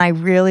I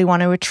really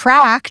want to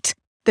attract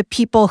the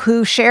people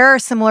who share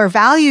similar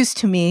values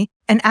to me.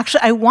 And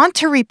actually, I want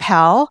to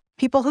repel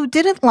people who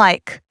didn't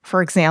like,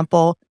 for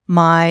example,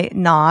 my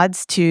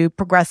nods to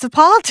progressive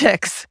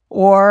politics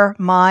or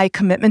my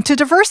commitment to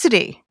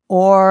diversity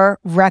or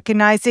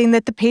recognizing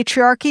that the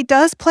patriarchy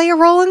does play a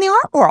role in the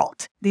art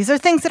world. These are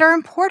things that are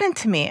important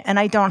to me, and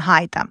I don't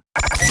hide them.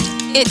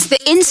 It's the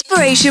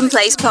Inspiration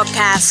Place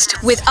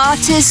podcast with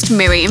artist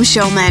Miriam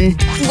Schulman.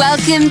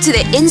 Welcome to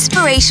the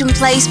Inspiration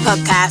Place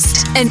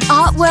podcast, an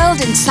art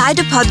world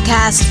insider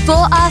podcast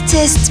for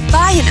artists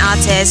by an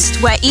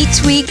artist, where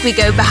each week we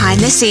go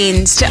behind the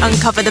scenes to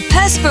uncover the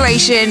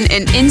perspiration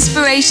and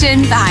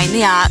inspiration behind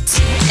the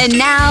art. And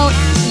now,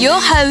 your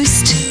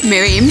host,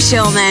 Miriam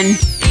Schulman.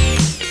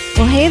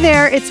 Well, hey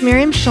there, it's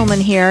Miriam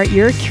Schulman here,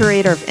 your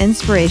curator of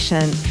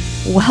inspiration.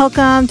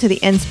 Welcome to the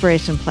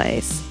Inspiration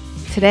Place.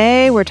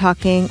 Today, we're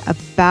talking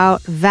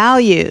about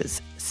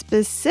values,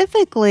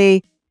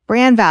 specifically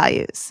brand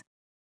values.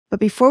 But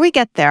before we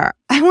get there,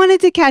 I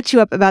wanted to catch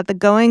you up about the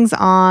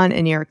goings-on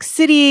in New York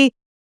City,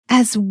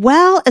 as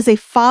well as a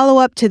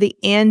follow-up to the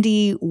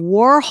Andy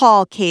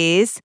Warhol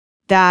case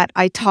that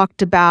I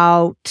talked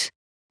about,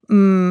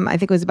 I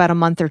think it was about a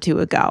month or two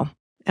ago.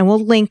 And we'll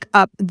link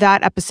up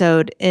that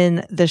episode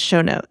in the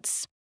show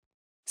notes.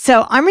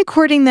 So I'm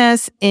recording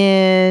this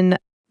in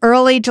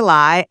early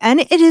July, and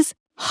it is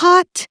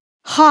hot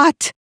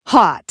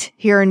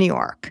here in New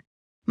York.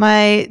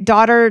 My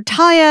daughter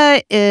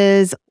Talia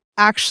is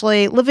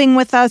actually living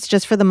with us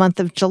just for the month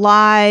of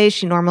July.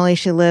 She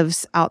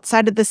lives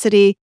outside of the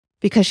city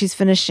because she's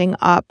finishing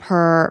up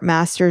her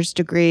master's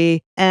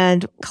degree.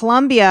 And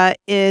Columbia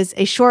is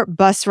a short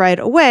bus ride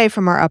away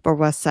from our Upper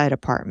West Side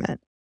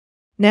apartment.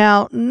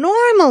 Now,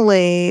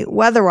 normally,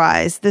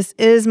 weather-wise, this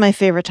is my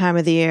favorite time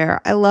of the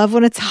year. I love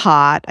when it's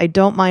hot. I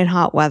don't mind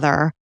hot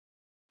weather.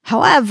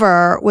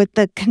 However, with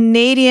the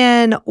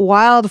Canadian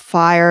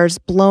wildfires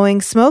blowing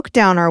smoke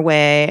down our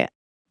way,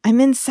 I'm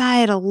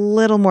inside a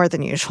little more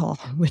than usual,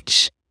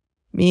 which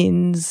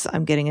means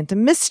I'm getting into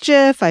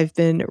mischief. I've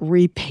been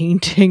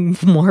repainting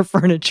more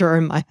furniture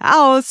in my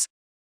house.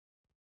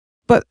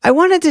 But I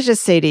wanted to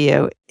just say to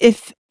you,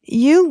 if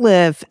you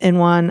live in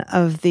one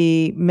of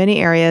the many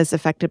areas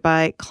affected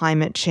by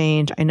climate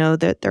change, I know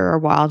that there are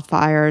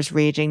wildfires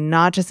raging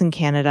not just in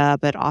Canada,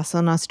 but also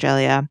in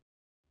Australia.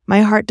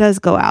 My heart does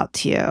go out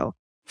to you.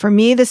 For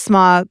me, the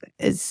smog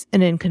is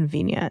an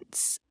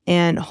inconvenience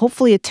and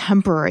hopefully a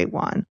temporary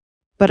one.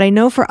 But I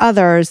know for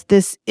others,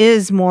 this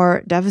is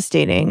more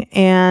devastating.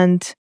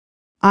 And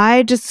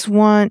I just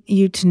want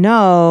you to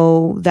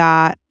know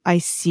that I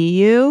see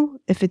you.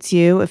 If it's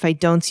you, if I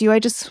don't see you, I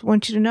just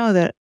want you to know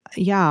that,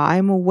 yeah,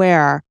 I'm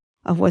aware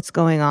of what's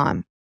going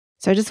on.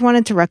 So I just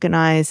wanted to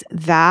recognize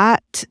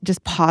that,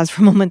 just pause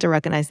for a moment to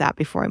recognize that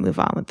before I move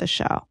on with the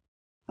show.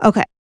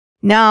 Okay,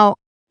 now,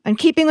 in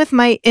keeping with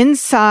my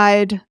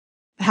inside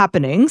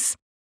happenings,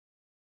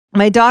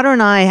 my daughter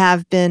and I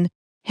have been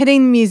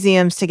hitting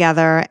museums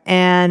together,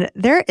 and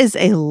there is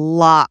a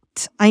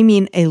lot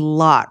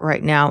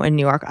right now in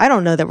New York. I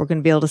don't know that we're going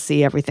to be able to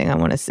see everything I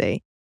want to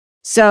see.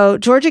 So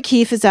George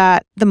O'Keeffe is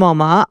at the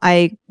MoMA.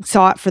 I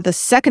saw it for the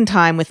second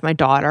time with my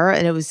daughter,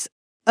 and it was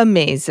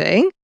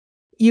amazing.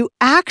 You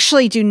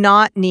actually do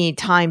not need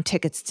time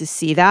tickets to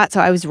see that,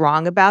 so I was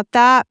wrong about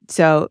that.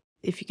 So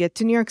if you get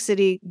to New York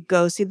City,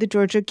 go see the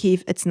George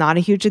O'Keeffe. It's not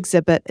a huge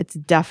exhibit. It's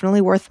definitely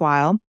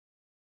worthwhile.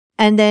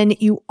 And then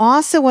you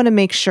also want to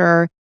make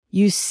sure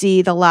you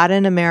see the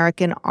Latin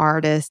American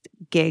artist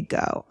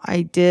Gego.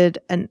 I did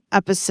an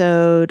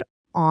episode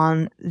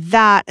on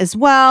that as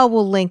well.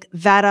 We'll link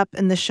that up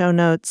in the show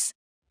notes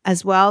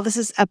as well. This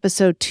is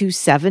episode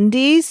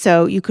 270.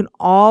 So you can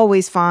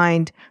always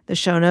find the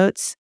show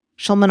notes,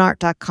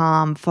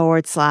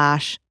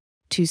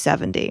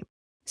 schulmanart.com/270.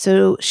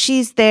 So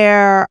she's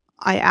there.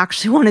 I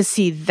actually want to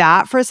see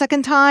that for a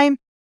second time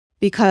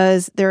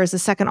because there is a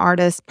second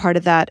artist, part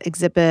of that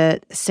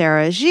exhibit,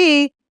 Sarah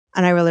G,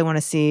 and I really want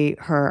to see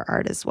her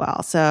art as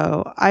well.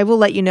 So I will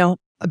let you know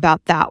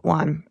about that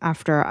one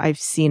after I've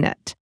seen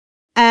it.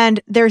 And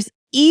there's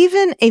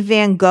even a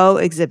Van Gogh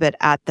exhibit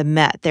at the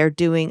Met. They're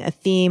doing a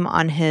theme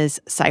on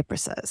his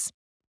cypresses.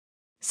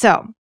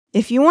 So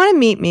if you want to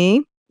meet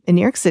me in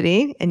New York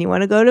City and you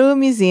want to go to a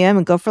museum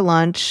and go for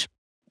lunch,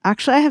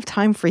 actually, I have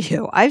time for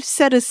you. I've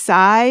set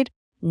aside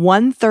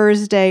one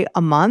Thursday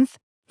a month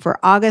for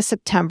August,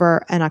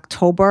 September, and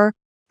October.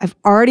 I've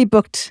already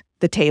booked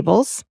the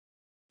tables.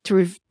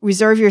 To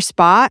reserve your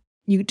spot,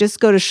 you just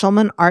go to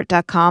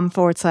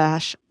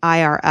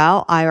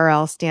schulmanart.com/IRL.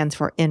 IRL stands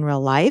for in real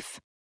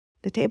life.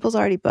 The table's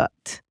already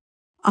booked.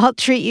 I'll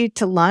treat you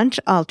to lunch.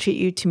 I'll treat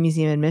you to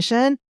museum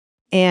admission.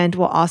 And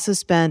we'll also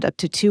spend up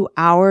to 2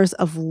 hours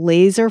of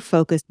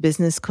laser-focused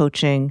business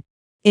coaching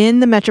in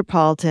the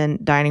Metropolitan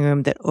dining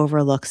room that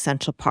overlooks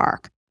Central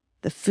Park.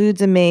 The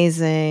food's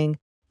amazing.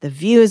 The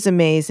view is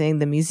amazing.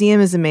 The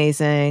museum is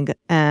amazing.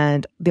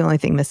 And the only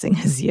thing missing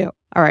is you.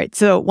 All right.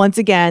 So once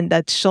again,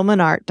 that's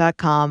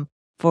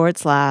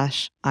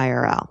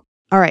schulmanart.com/IRL.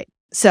 All right.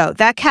 So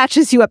that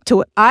catches you up to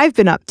what I've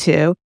been up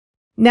to.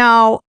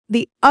 Now,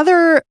 the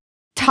other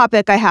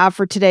topic I have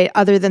for today,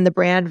 other than the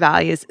brand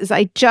values, is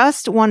I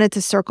just wanted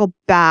to circle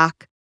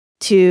back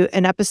to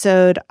an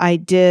episode I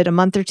did a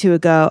month or two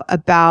ago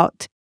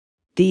about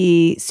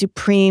the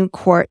Supreme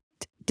Court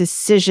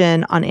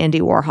decision on Andy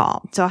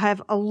Warhol. So I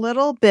have a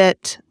little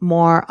bit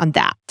more on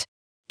that.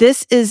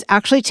 This is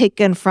actually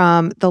taken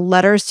from the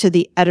letters to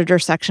the editor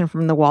section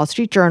from the Wall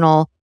Street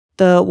Journal.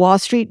 The Wall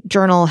Street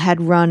Journal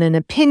had run an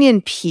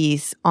opinion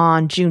piece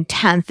on June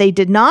 10th. They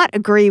did not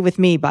agree with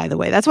me, by the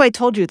way. That's why I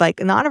told you,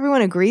 not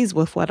everyone agrees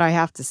with what I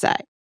have to say.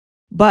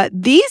 But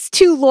these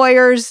two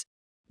lawyers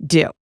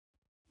do.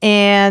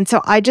 And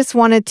so I just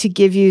wanted to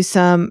give you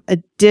some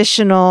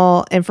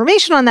additional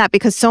information on that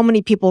because so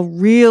many people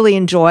really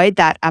enjoyed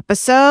that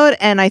episode.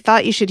 And I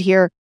thought you should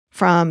hear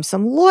from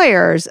some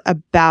lawyers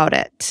about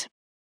it.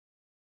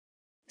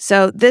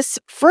 So this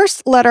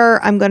first letter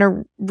I'm going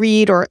to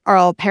read, or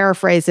I'll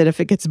paraphrase it if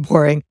it gets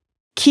boring.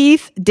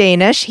 Keith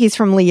Danish, he's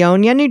from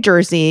Leonia, New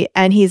Jersey,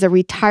 and he's a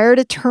retired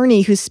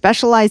attorney who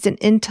specialized in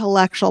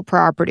intellectual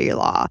property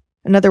law.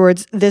 In other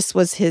words, this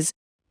was his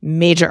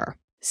major.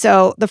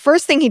 So the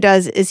first thing he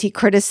does is he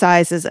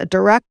criticizes a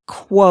direct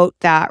quote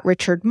that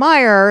Richard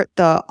Meyer,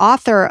 the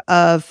author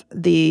of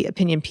the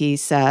opinion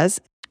piece, says,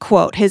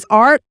 quote, "His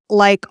art,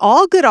 like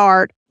all good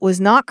art,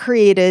 was not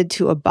created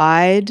to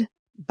abide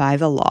by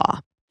the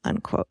law,"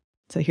 unquote.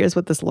 So here's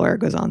what this lawyer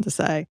goes on to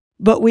say.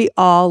 "But we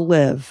all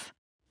live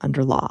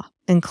under law,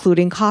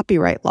 including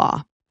copyright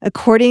law.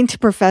 According to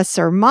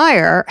Professor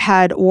Meyer,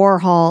 had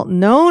Warhol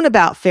known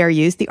about fair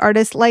use, the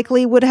artist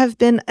likely would have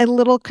been a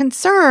little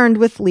concerned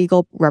with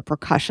legal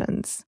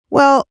repercussions.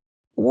 Well,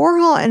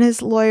 Warhol and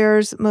his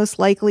lawyers most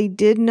likely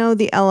did know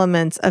the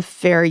elements of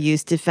fair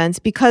use defense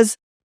because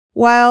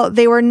while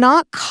they were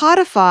not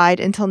codified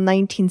until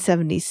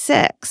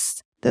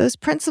 1976, those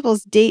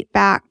principles date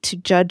back to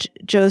Judge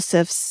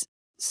Joseph's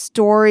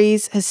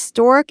Story's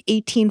historic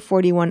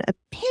 1841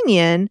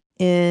 opinion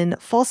in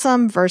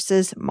Folsom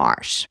versus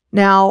Marsh.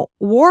 Now,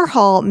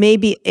 Warhol may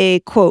be a,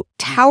 quote,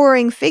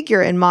 towering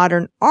figure in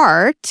modern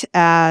art,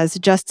 as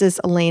Justice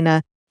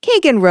Elena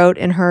Kagan wrote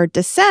in her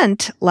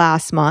dissent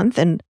last month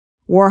in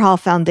Warhol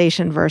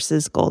Foundation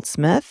versus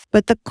Goldsmith.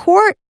 But the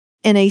court,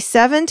 in a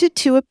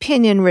 7-2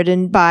 opinion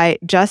written by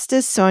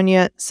Justice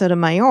Sonia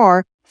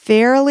Sotomayor,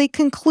 fairly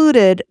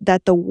concluded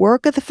that the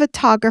work of the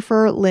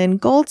photographer Lynn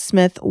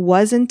Goldsmith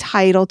was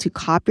entitled to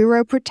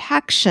copyright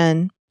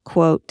protection,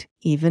 quote,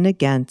 even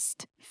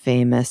against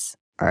famous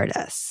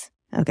artists.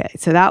 Okay,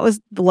 so that was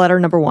the letter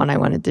number one I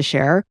wanted to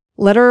share.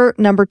 Letter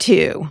number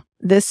two.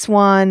 This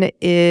one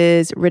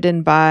is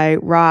written by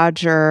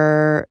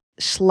Roger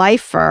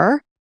Schleifer,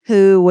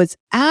 who was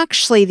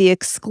actually the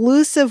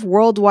exclusive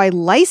worldwide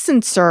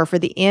licensor for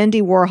the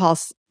Andy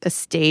Warhol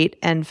estate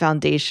and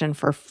foundation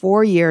for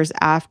 4 years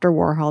after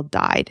Warhol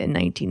died in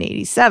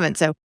 1987.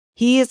 So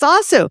he is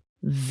also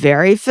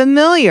very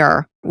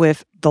familiar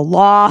with the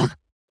law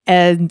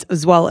and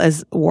as well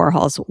as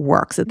Warhol's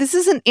work. So this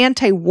isn't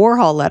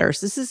anti-Warhol letters.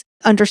 This is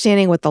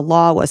understanding what the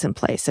law was in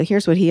place. So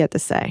here's what he had to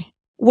say.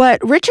 What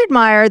Richard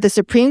Meyer, the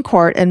Supreme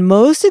Court, and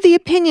most of the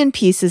opinion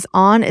pieces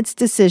on its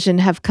decision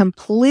have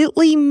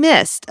completely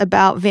missed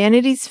about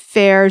Vanity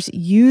Fair's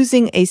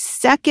using a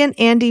second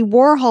Andy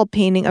Warhol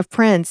painting of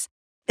Prince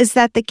is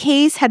that the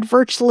case had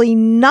virtually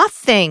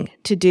nothing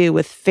to do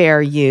with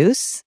fair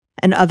use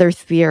and other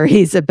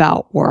theories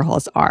about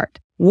Warhol's art.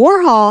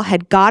 Warhol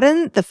had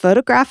gotten the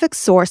photographic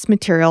source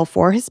material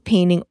for his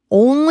painting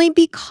only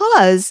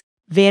because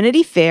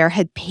Vanity Fair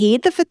had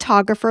paid the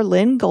photographer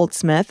Lynn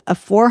Goldsmith a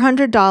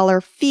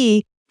 $400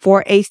 fee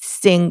for a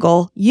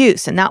single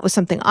use. And that was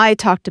something I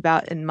talked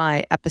about in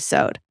my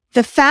episode.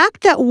 The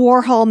fact that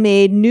Warhol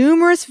made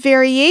numerous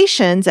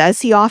variations,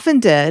 as he often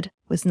did,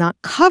 was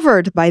not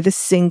covered by the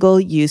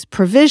single-use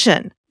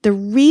provision. The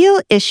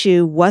real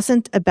issue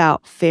wasn't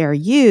about fair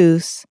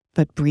use,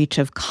 but breach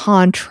of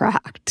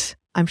contract.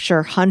 I'm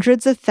sure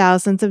hundreds of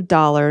thousands of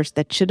dollars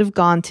that should have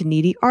gone to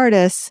needy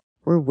artists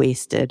were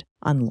wasted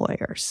on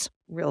lawyers.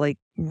 Really,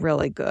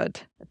 really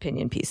good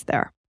opinion piece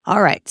there.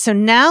 All right, so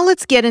now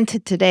let's get into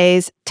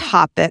today's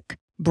topic,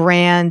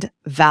 brand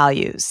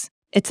values.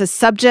 It's a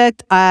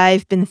subject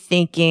I've been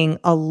thinking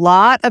a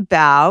lot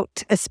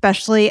about,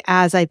 especially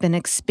as I've been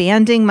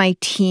expanding my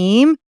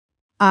team.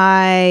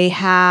 I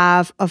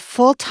have a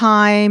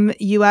full-time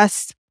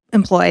U.S.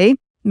 employee.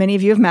 Many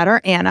of you have met her,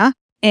 Anna.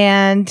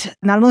 And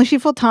not only is she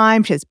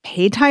full-time, she has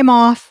paid time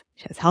off,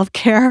 she has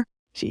healthcare,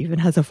 she even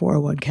has a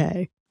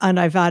 401k. And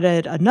I've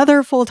added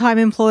another full-time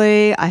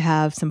employee. I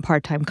have some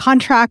part-time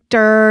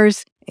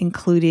contractors,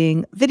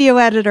 including video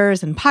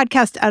editors and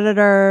podcast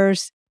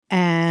editors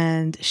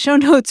and show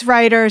notes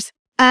writers.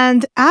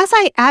 And as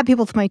I add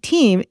people to my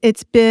team,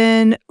 it's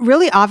been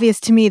really obvious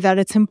to me that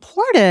it's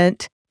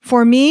important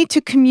for me to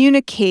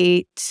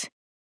communicate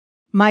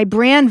my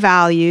brand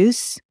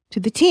values to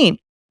the team.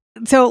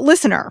 So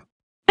listener,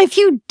 if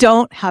you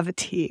don't have a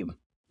team,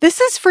 this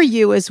is for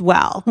you as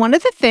well. One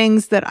of the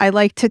things that I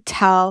like to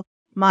tell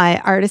my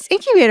Artist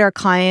Incubator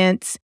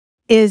clients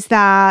is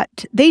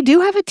that they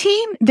do have a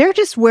team. They're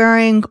just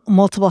wearing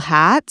multiple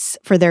hats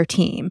for their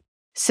team.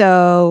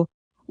 So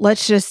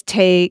let's just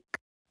take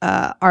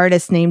an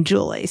artist named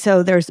Julie.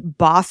 So there's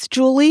Boss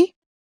Julie,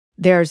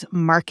 there's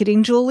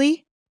Marketing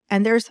Julie,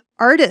 and there's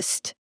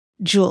Artist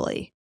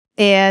Julie.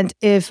 And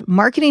if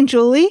Marketing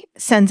Julie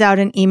sends out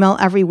an email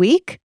every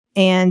week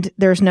and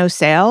there's no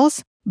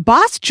sales,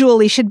 Boss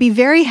Julie should be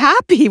very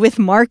happy with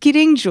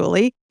Marketing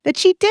Julie that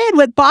she did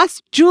what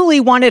Boss Julie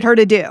wanted her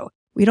to do.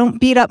 We don't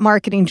beat up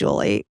Marketing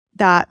Julie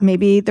that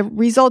maybe the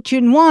result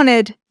you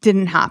wanted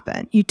didn't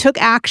happen. You took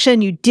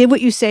action, you did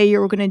what you say you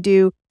were going to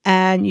do,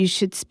 and you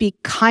should speak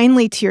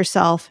kindly to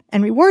yourself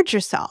and reward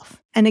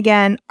yourself. And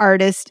again,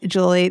 Artist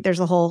Julie, there's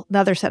a whole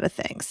other set of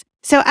things.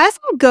 So as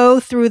I go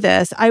through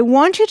this, I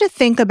want you to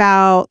think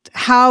about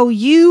how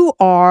you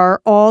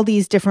are all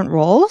these different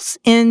roles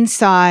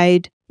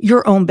inside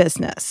your own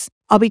business.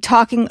 I'll be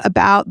talking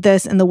about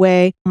this in the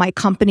way my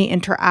company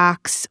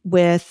interacts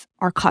with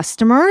our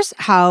customers,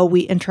 how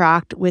we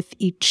interact with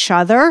each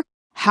other,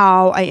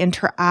 how I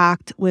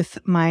interact with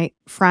my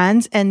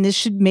friends. And this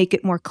should make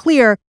it more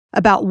clear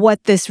about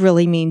what this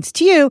really means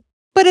to you.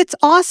 But it's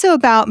also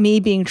about me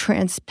being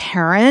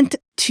transparent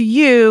to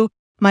you,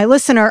 my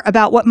listener,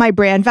 about what my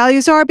brand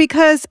values are,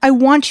 because I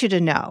want you to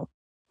know.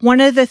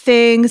 One of the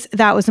things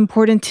that was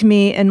important to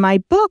me in my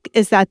book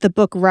is that the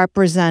book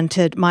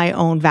represented my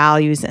own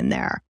values in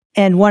there.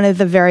 And one of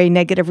the very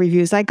negative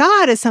reviews I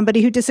got is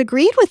somebody who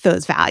disagreed with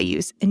those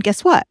values. And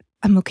guess what?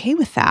 I'm okay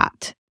with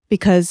that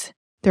because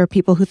there are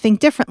people who think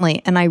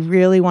differently. And I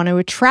really want to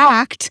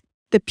attract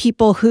the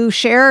people who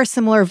share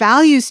similar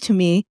values to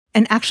me.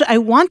 And actually, I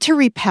want to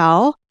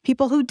repel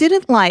people who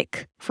didn't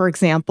like, for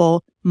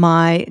example,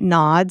 my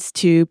nods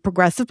to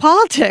progressive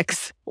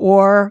politics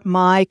or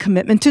my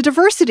commitment to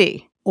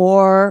diversity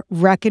or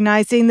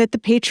recognizing that the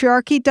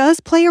patriarchy does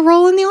play a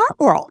role in the art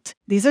world.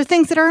 These are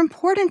things that are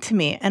important to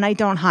me and I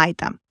don't hide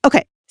them.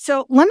 Okay,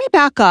 so let me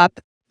back up.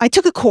 I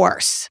took a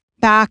course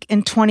back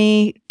in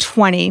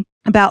 2020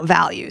 about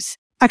values.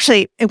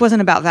 Actually, it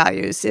wasn't about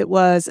values. It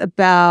was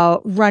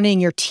about running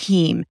your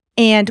team.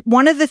 And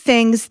one of the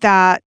things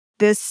that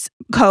this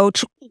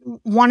coach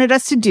wanted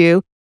us to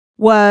do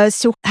was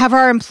to have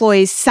our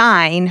employees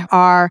sign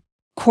our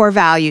core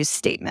values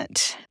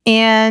statement.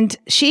 And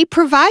she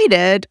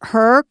provided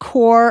her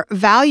core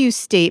value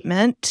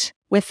statement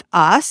with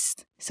us.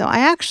 So I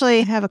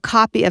actually have a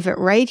copy of it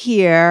right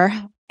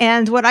here.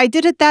 And what I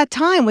did at that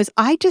time was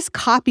I just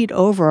copied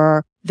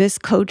over this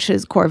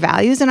coach's core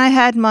values and I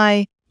had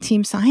my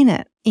team sign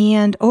it.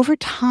 And over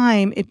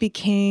time, it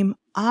became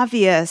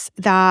obvious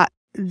that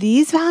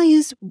these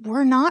values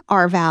were not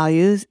our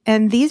values,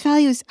 and these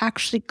values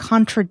actually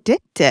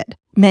contradicted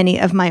many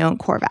of my own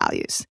core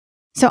values.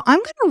 So I'm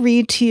going to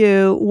read to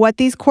you what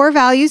these core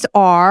values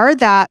are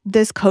that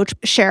this coach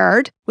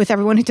shared with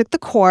everyone who took the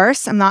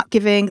course. I'm not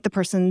giving the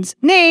person's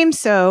name,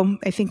 so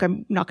I think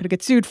I'm not going to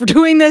get sued for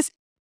doing this.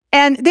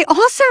 And they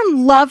all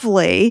sound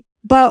lovely,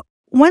 but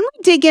when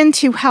we dig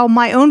into how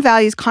my own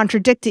values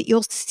contradict it,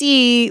 you'll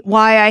see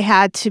why I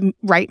had to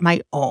write my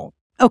own.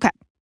 Okay.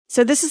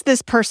 So this is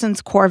this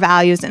person's core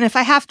values. And if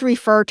I have to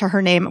refer to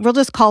her name, we'll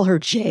just call her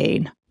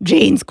Jane.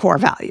 Jane's core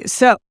values.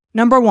 So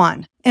number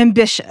 1,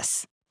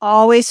 ambitious,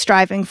 always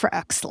striving for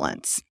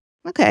excellence.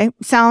 Okay,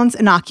 sounds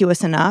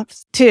innocuous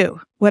enough.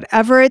 2,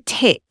 whatever it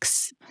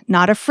takes,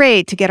 not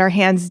afraid to get our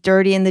hands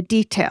dirty in the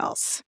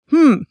details.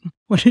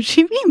 What does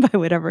she mean by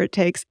whatever it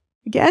takes?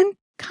 Again,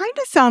 kind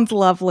of sounds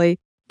lovely,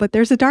 but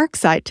there's a dark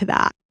side to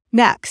that.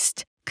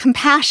 Next,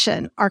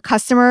 compassion, our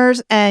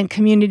customers and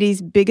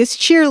community's biggest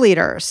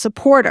cheerleaders,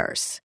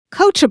 supporters.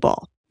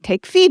 Coachable,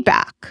 take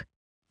feedback.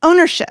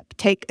 Ownership,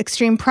 take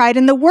extreme pride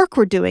in the work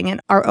we're doing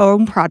in our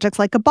own projects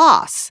like a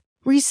boss.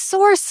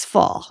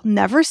 Resourceful,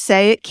 never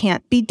say it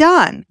can't be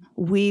done.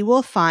 We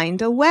will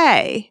find a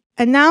way.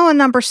 And now on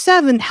number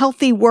 7,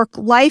 healthy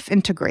work-life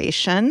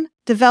integration.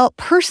 Develop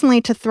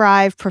personally to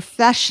thrive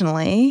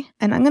professionally.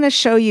 And I'm going to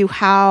show you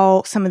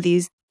how some of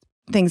these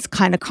things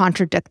kind of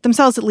contradict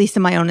themselves, at least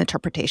in my own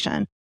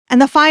interpretation.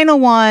 And the final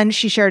one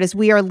she shared is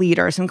we are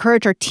leaders.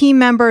 Encourage our team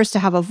members to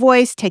have a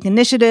voice, take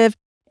initiative,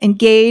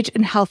 engage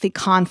in healthy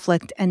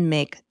conflict, and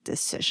make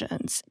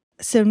decisions.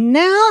 So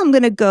now I'm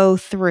going to go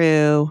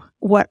through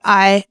what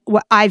I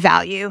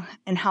value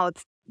and how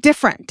it's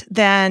different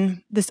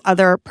than this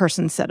other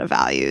person's set of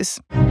values.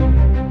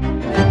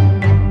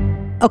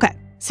 Okay,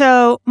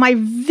 so my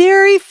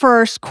very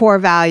first core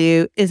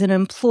value is an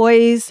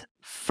employees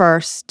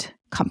first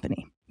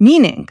company.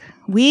 Meaning,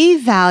 we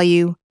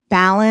value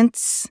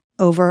balance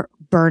over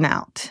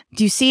burnout.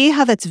 Do you see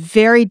how that's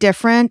very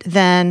different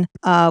than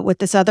what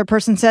this other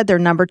person said? Their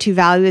number 2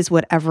 value is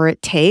whatever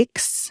it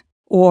takes,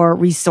 or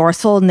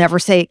resourceful, never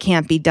say it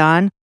can't be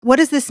done. What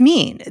does this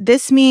mean?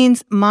 This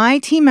means my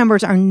team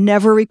members are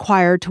never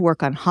required to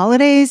work on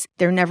holidays.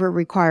 They're never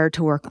required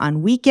to work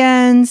on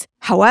weekends.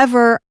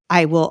 However,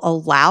 I will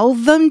allow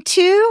them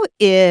to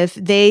if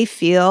they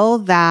feel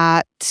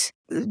that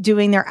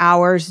doing their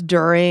hours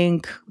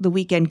during the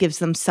weekend gives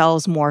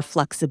themselves more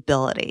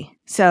flexibility.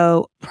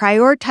 So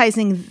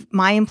prioritizing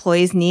my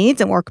employees'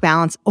 needs and work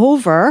balance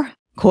over,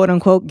 quote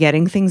unquote,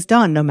 getting things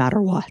done no matter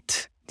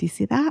what. Do you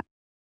see that?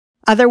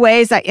 Other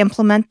ways I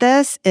implement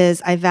this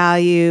is I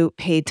value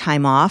paid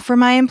time off for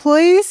my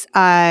employees.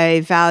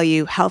 I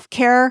value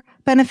healthcare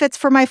benefits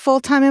for my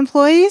full-time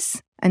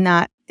employees. And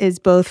that is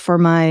both for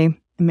my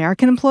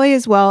American employee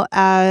as well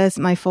as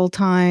my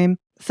full-time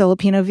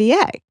Filipino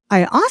VA.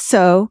 I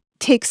also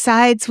take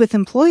sides with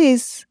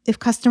employees if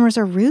customers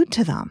are rude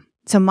to them.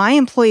 So my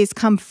employees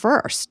come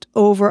first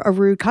over a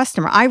rude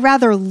customer. I'd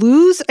rather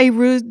lose a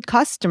rude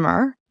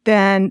customer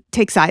than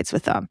take sides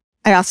with them.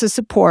 I also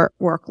support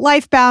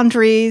work-life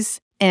boundaries,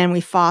 and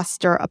we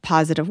foster a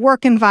positive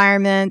work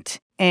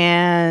environment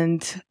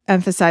and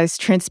emphasize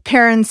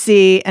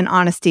transparency and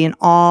honesty in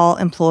all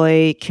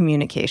employee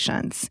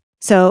communications.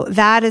 So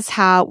that is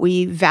how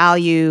we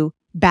value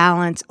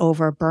balance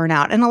over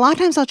burnout. And a lot of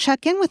times I'll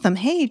check in with them.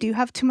 Hey, do you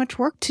have too much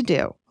work to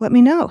do? Let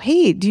me know.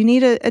 Hey, do you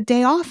need a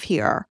day off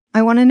here?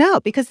 I want to know,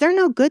 because they're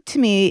no good to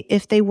me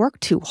if they work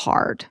too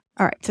hard.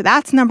 All right, so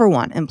that's number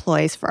one,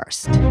 employees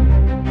first.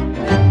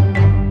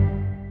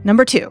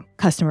 Number two,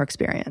 customer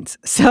experience.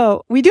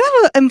 So we do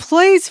have an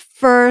employees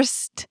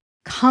first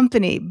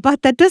company,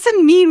 but that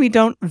doesn't mean we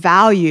don't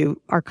value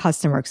our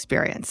customer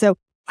experience. So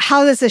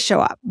how does this show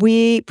up?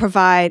 We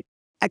provide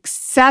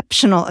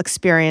exceptional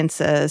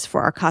experiences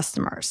for our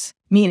customers,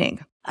 meaning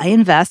I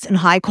invest in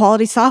high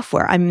quality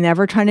software. I'm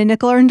never trying to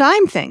nickel or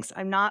dime things.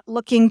 I'm not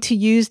looking to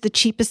use the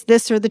cheapest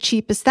this or the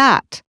cheapest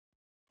that.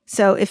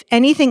 So if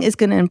anything is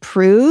going to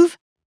improve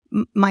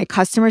my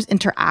customers'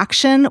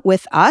 interaction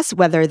with us,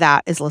 whether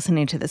that is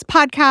listening to this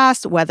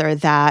podcast, whether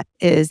that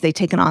is they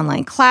take an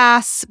online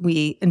class,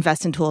 we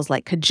invest in tools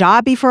like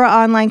Kajabi for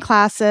our online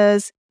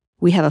classes.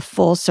 We have a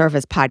full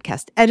service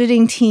podcast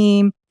editing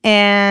team.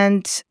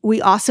 And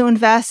we also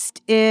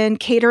invest in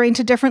catering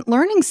to different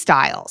learning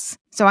styles.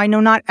 So I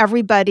know not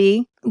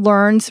everybody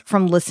learns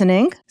from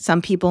listening.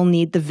 Some people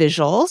need the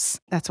visuals.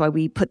 That's why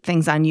we put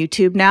things on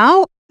YouTube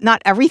now.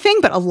 Not everything,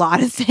 but a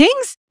lot of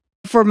things.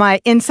 For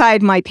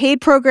inside my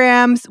paid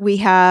programs, we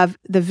have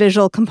the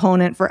visual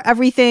component for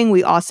everything.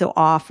 We also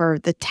offer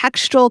the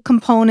textual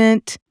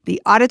component,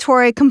 the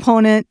auditory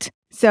component.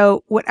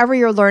 So whatever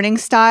your learning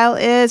style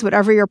is,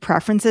 whatever your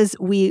preferences,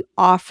 we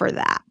offer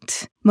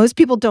that. Most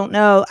people don't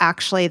know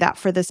actually that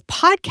for this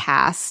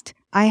podcast,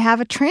 I have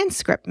a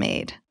transcript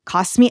made.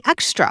 Costs me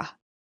extra,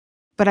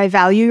 but I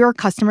value your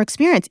customer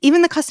experience.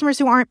 Even the customers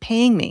who aren't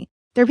paying me.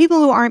 There are people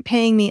who aren't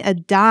paying me a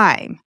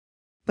dime,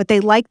 but they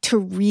like to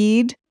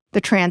read the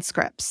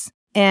transcripts.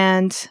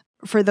 And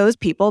for those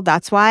people,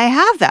 that's why I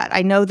have that.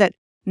 I know that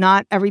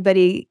not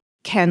everybody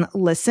can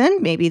listen.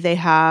 Maybe they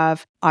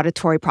have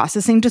auditory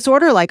processing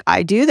disorder like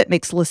I do that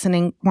makes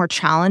listening more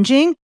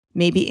challenging.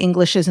 Maybe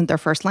English isn't their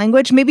first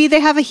language. Maybe they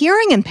have a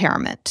hearing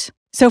impairment.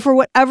 So for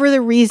whatever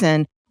the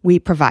reason, we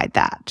provide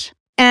that.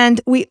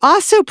 And we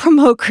also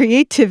promote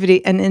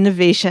creativity and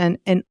innovation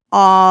in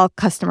all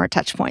customer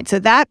touchpoints. So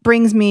that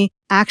brings me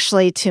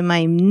actually to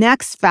my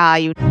next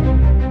value,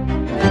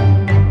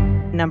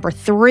 number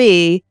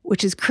 3,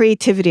 which is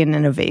creativity and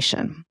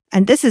innovation.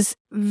 And this is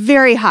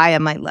very high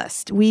on my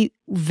list. We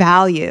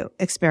value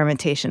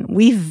experimentation.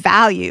 We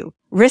value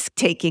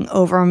risk-taking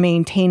over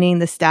maintaining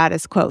the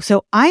status quo.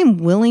 So I'm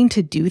willing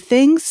to do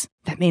things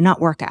that may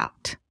not work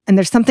out. And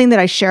there's something that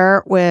I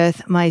share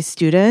with my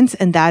students,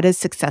 and that is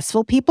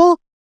successful people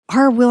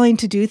are willing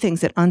to do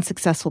things that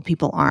unsuccessful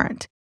people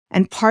aren't.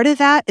 And part of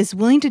that is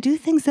willing to do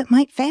things that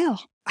might fail.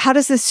 How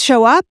does this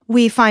show up?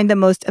 We find the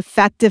most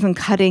effective and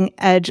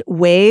cutting-edge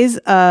ways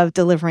of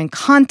delivering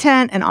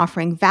content and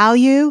offering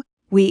value.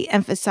 We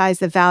emphasize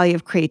the value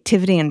of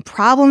creativity and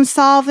problem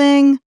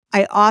solving.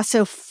 I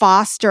also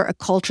foster a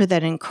culture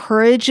that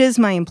encourages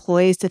my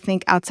employees to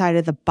think outside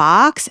of the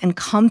box and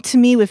come to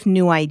me with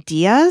new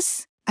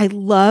ideas. I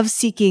love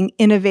seeking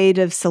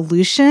innovative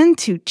solution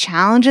to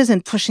challenges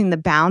and pushing the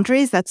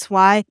boundaries. That's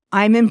why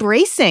I'm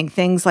embracing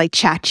things like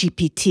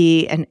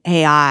ChatGPT and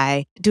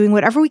AI, doing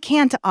whatever we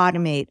can to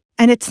automate.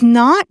 And it's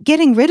not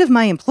getting rid of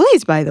my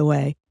employees, by the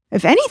way.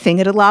 If anything,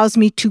 it allows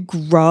me to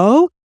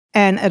grow,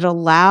 and it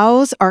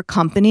allows our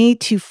company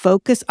to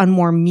focus on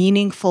more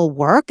meaningful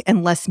work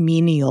and less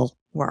menial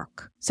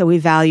work. So we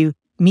value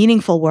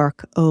meaningful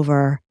work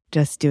over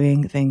just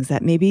doing things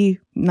that maybe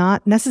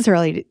not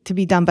necessarily to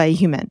be done by a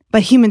human.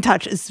 But human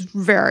touch is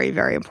very,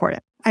 very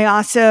important. I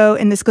also,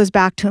 and this goes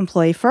back to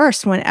employee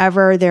first,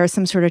 whenever there's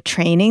some sort of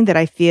training that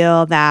I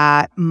feel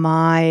that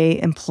my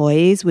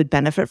employees would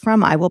benefit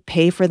from, I will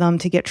pay for them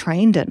to get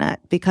trained in it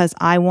because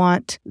I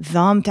want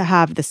them to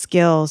have the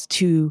skills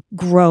to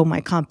grow my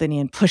company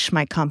and push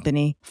my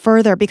company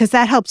further, because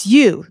that helps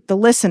you, the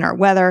listener,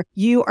 whether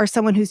you are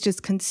someone who's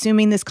just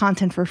consuming this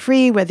content for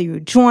free, whether you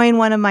join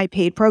one of my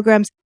paid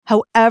programs,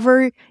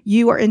 however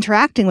you are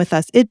interacting with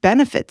us, it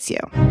benefits you.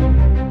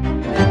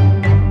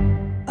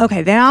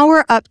 Okay, now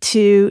we're up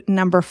to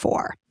number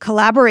 4,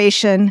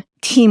 collaboration,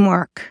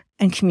 teamwork,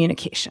 and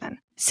communication.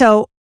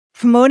 So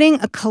promoting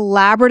a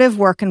collaborative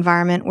work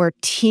environment where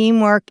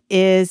teamwork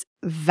is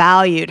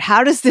valued.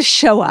 How does this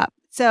show up?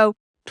 So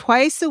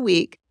twice a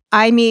week,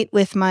 I meet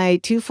with my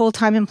 2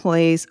 full-time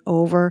employees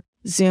over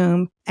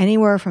Zoom,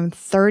 anywhere from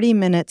 30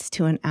 minutes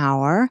to an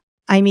hour.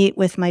 I meet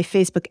with my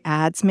Facebook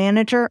ads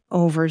manager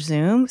over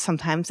Zoom,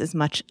 sometimes as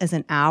much as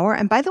an hour.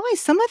 And by the way,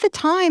 some of the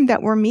time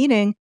that we're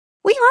meeting,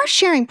 we are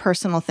sharing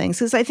personal things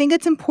because I think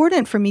it's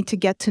important for me to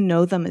get to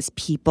know them as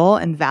people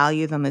and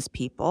value them as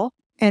people.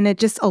 And it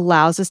just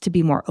allows us to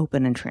be more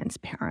open and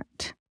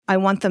transparent. I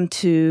want them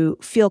to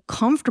feel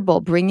comfortable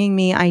bringing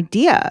me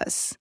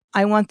ideas.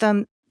 I want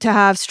them to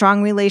have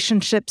strong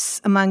relationships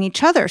among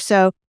each other.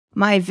 So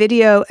my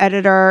video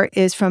editor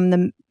is from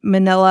the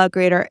Manila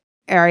greater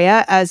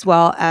area, as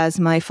well as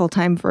my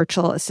full-time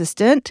virtual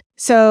assistant.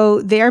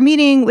 So they are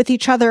meeting with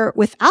each other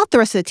without the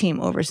rest of the team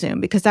over Zoom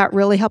because that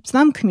really helps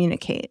them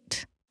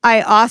communicate.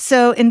 I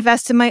also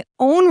invest in my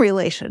own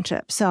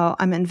relationship. So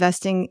I'm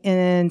investing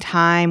in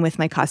time with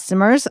my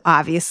customers,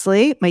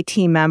 obviously, my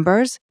team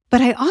members,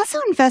 but I also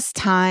invest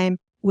time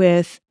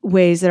with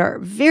ways that are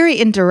very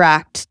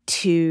indirect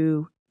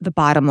to the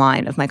bottom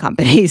line of my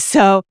company.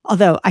 So,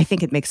 although I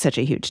think it makes such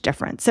a huge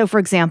difference. So, for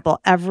example,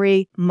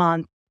 every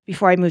month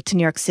before I moved to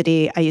New York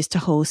City, I used to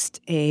host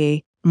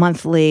a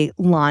monthly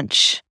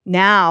lunch.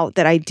 Now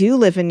that I do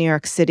live in New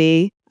York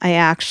City, I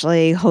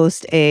actually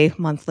host a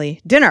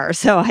monthly dinner.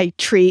 So I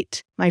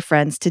treat my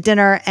friends to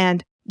dinner.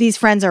 And these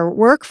friends are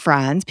work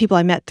friends, people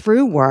I met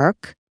through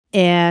work.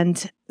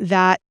 And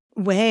that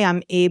way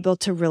I'm able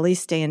to really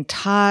stay in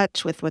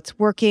touch with what's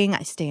working.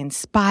 I stay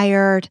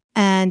inspired.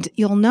 And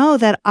you'll know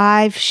that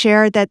I've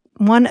shared that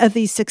one of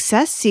the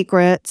success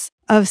secrets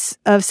of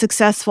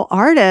successful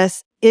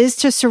artists is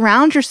to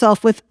surround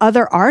yourself with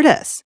other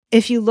artists.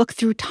 If you look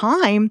through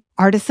time,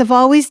 artists have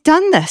always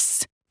done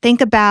this.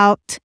 Think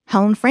about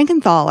Helen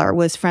Frankenthaler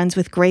was friends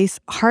with Grace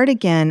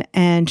Hartigan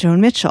and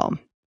Joan Mitchell.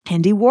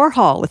 Andy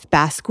Warhol with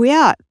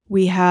Basquiat.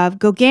 We have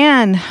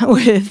Gauguin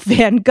with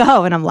Van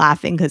Gogh. And I'm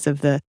laughing because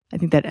of I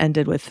think that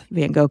ended with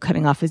Van Gogh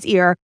cutting off his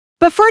ear.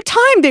 But for a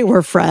time, they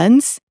were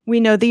friends. We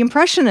know the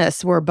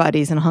Impressionists were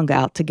buddies and hung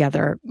out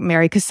together.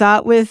 Mary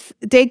Cassatt with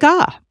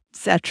Degas, et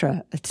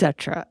cetera, et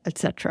cetera, et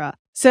cetera.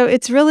 So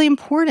it's really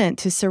important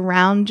to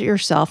surround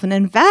yourself and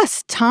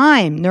invest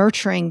time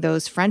nurturing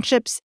those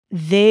friendships.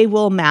 They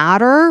will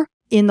matter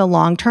in the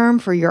long term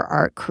for your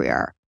art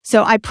career.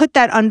 So I put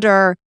that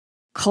under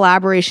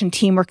collaboration,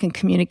 teamwork, and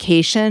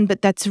communication,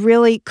 but that's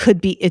really could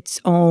be its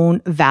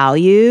own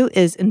value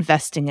is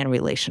investing in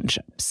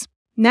relationships.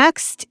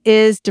 Next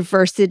is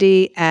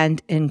diversity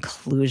and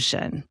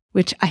inclusion,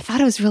 which I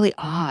thought it was really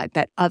odd.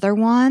 That other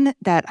one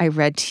that I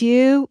read to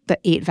you, the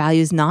 8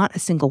 values, not a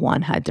single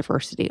one had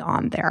diversity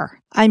on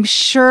there. I'm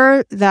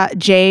sure that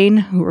Jane,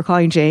 who we're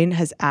calling Jane,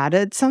 has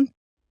added some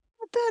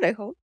of that, I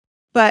hope.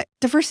 But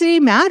diversity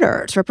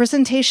matters.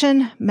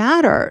 Representation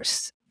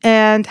matters.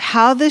 And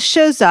how this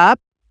shows up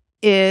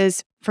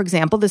is, for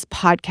example, this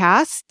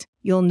podcast.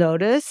 You'll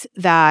notice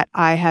that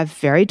I have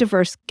very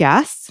diverse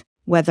guests,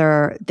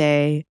 whether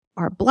they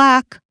are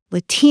Black,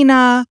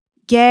 Latina,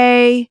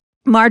 gay,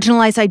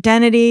 marginalized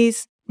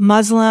identities,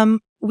 Muslim.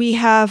 We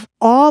have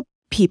all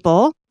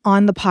people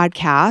on the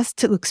podcast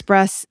to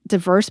express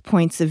diverse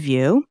points of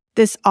view.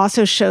 This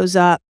also shows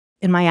up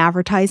in my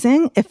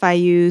advertising. If I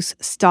use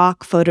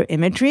stock photo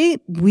imagery,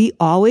 we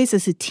always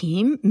as a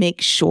team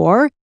make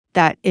sure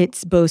that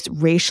it's both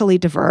racially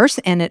diverse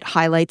and it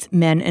highlights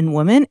men and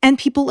women and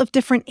people of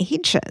different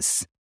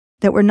ages.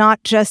 That we're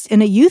not just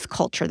in a youth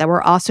culture, that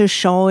we're also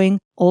showing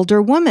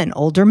older women,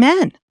 older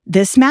men.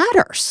 This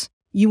matters.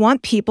 You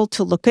want people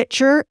to look at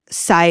your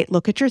site,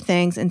 look at your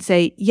things and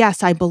say,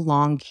 yes, I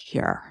belong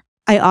here.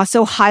 I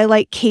also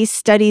highlight case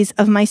studies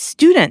of my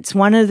students.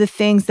 One of the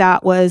things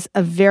that was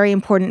a very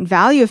important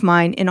value of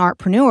mine in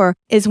Artpreneur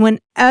is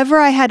whenever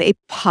I had a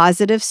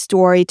positive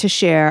story to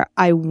share,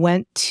 I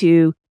went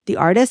to the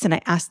artist and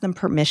I asked them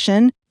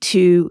permission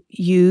to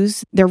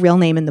use their real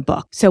name in the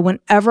book. So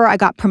whenever I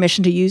got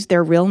permission to use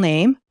their real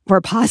name for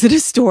a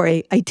positive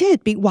story, I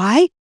did.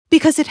 Why?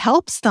 Because it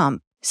helps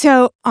them.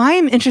 So I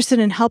am interested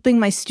in helping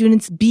my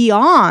students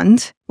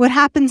beyond what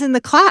happens in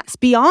the class,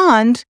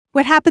 beyond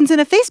what happens in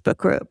a Facebook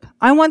group.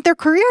 I want their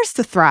careers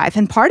to thrive.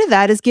 And part of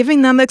that is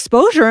giving them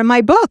exposure in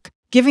my book,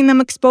 giving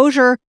them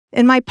exposure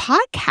in my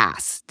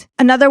podcast.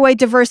 Another way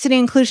diversity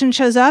inclusion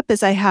shows up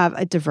is I have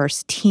a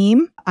diverse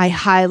team. I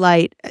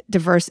highlight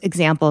diverse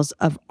examples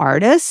of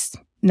artists,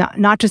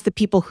 not just the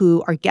people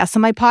who are guests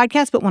on my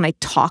podcast, but when I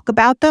talk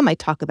about them, I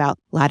talk about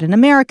Latin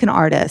American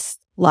artists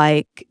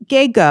like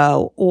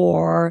Gego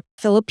or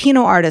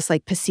Filipino artists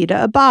like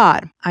Pasita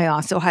Abad. I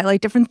also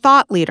highlight different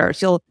thought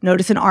leaders. You'll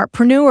notice in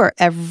Artpreneur,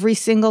 every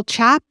single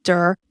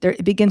chapter,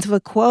 it begins with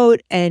a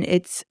quote, and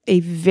it's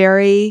a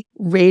very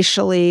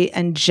racially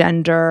and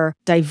gender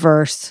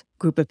diverse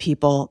group of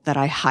people that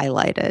I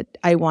highlighted.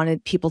 I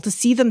wanted people to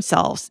see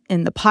themselves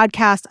in the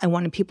podcast. I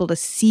wanted people to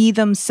see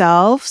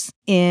themselves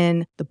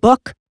in the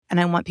book,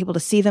 and I want people to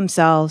see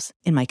themselves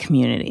in my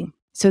community.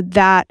 So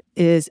that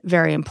is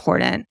very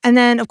important. And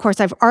then, of course,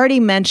 I've already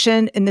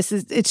mentioned, and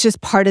it's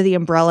just part of the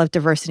umbrella of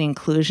diversity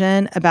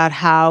inclusion, about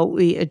how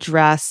we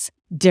address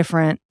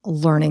different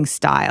learning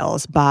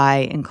styles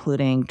by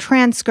including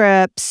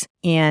transcripts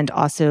and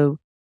also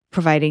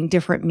providing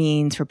different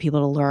means for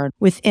people to learn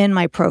within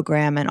my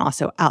program and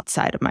also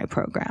outside of my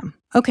program.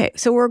 Okay,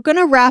 so we're going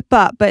to wrap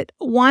up, but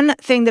one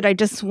thing that I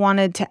just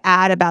wanted to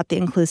add about the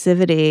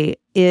inclusivity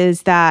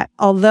is that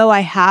although I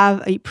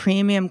have a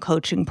premium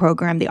coaching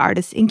program, the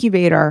Artist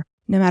Incubator,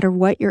 no matter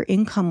what your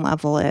income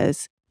level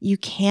is, you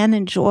can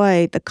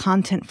enjoy the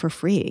content for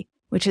free,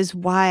 which is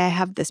why I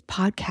have this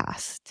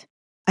podcast.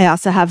 I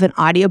also have an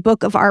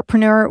audiobook of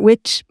Artpreneur,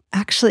 which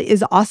actually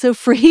is also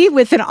free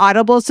with an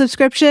Audible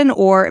subscription,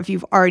 or if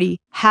you've already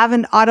have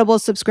an Audible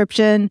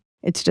subscription,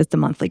 it's just a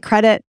monthly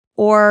credit.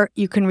 Or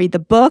you can read the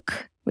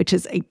book, which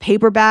is a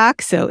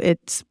paperback, so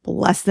it's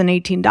less than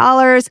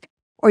 $18.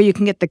 Or you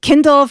can get the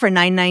Kindle for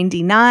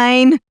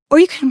 $9.99. Or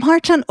you can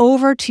march on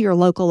over to your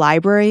local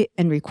library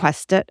and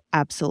request it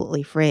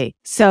absolutely free.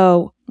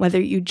 So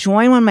whether you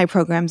join one of my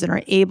programs and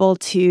are able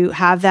to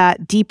have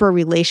that deeper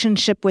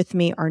relationship with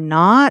me or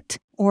not,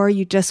 or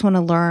you just want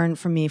to learn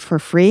from me for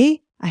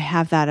free, I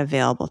have that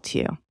available to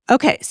you.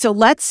 Okay, so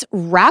let's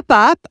wrap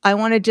up. I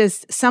want to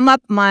just sum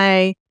up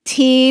my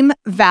team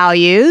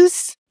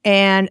values.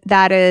 And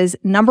that is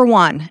number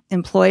 1,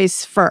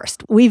 employees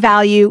first. We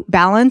value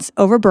balance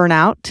over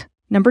burnout.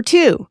 Number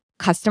 2,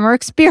 customer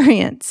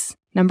experience.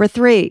 Number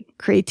 3,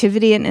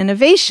 creativity and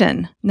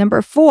innovation.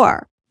 Number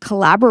 4,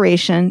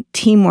 collaboration,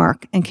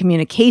 teamwork, and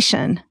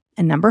communication.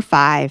 And number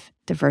 5,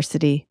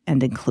 diversity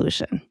and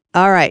inclusion.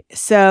 All right,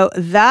 so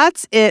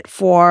that's it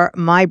for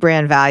my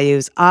brand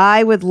values.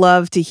 I would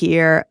love to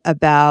hear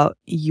about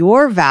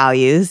your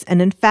values.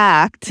 And in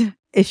fact,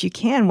 if you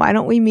can, why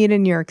don't we meet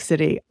in New York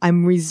City?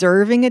 I'm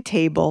reserving a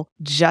table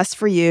just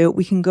for you.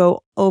 We can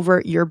go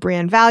over your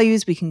brand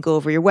values. We can go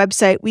over your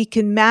website. We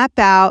can map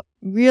out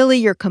really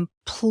your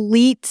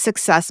complete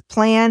success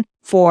plan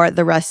for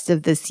the rest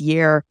of this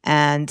year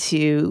and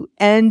to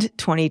end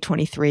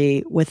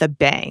 2023 with a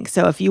bang.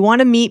 So if you want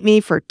to meet me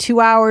for 2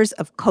 hours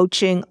of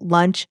coaching,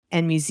 lunch,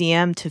 and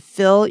museum to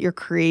fill your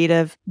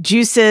creative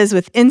juices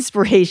with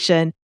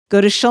inspiration,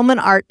 go to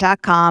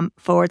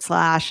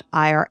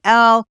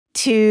schulmanart.com/IRL.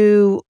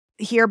 To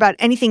hear about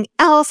anything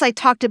else I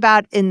talked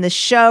about in the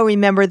show.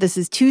 Remember, this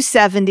is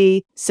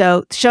 270.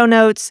 So show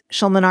notes,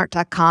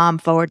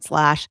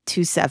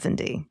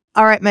 schulmanart.com/270.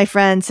 All right, my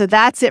friends. So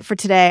that's it for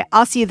today.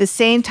 I'll see you the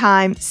same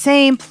time,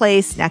 same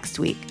place next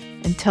week.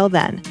 Until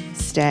then,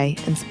 stay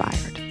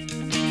inspired.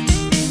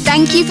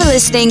 Thank you for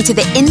listening to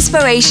the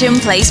Inspiration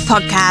Place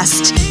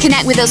podcast.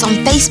 Connect with us on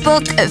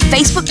Facebook at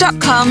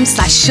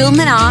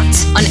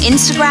facebook.com/SchulmanArt, on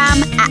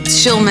Instagram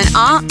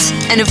 @SchulmanArt,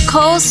 and of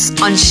course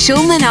on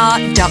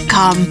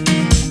schulmanart.com.